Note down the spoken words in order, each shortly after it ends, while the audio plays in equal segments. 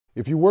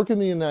If you work in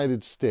the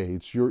United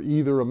States, you're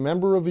either a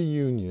member of a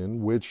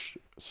union, which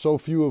so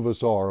few of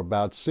us are,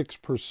 about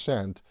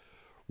 6%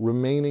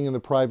 remaining in the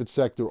private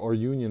sector are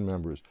union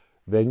members.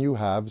 Then you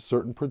have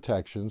certain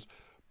protections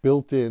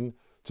built in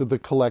to the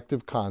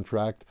collective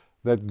contract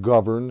that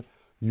govern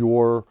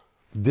your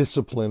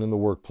discipline in the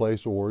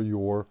workplace or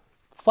your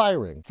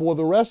firing. For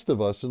the rest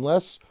of us,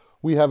 unless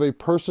we have a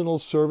personal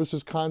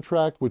services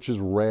contract, which is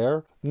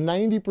rare,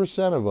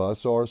 90% of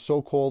us are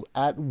so-called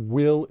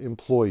at-will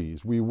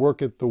employees. We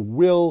work at the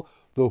will,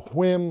 the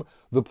whim,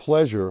 the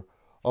pleasure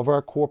of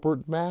our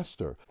corporate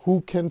master, who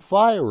can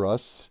fire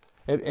us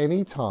at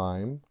any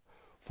time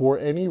for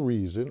any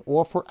reason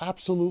or for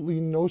absolutely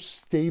no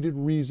stated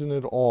reason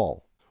at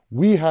all.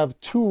 We have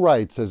two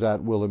rights as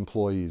at-will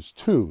employees.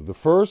 Two. The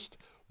first,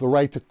 the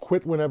right to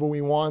quit whenever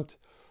we want,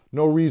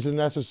 no reason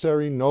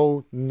necessary,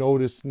 no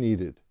notice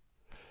needed.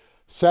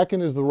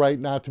 Second is the right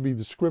not to be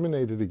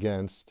discriminated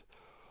against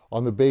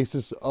on the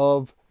basis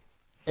of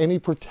any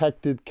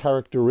protected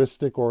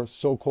characteristic or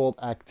so-called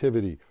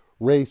activity: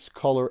 race,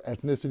 color,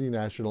 ethnicity,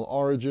 national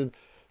origin,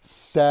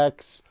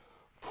 sex,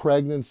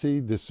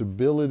 pregnancy,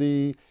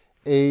 disability,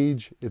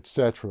 age,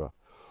 etc.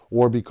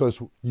 Or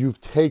because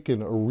you've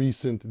taken a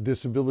recent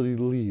disability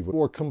leave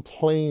or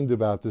complained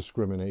about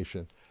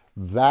discrimination.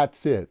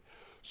 That's it.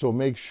 So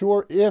make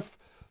sure, if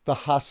the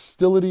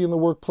hostility in the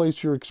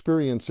workplace you're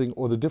experiencing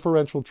or the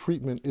differential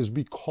treatment is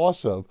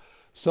because of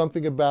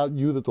something about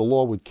you that the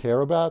law would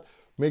care about,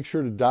 make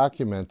sure to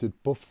document it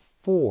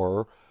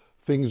before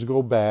things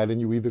go bad and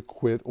you either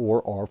quit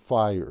or are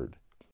fired.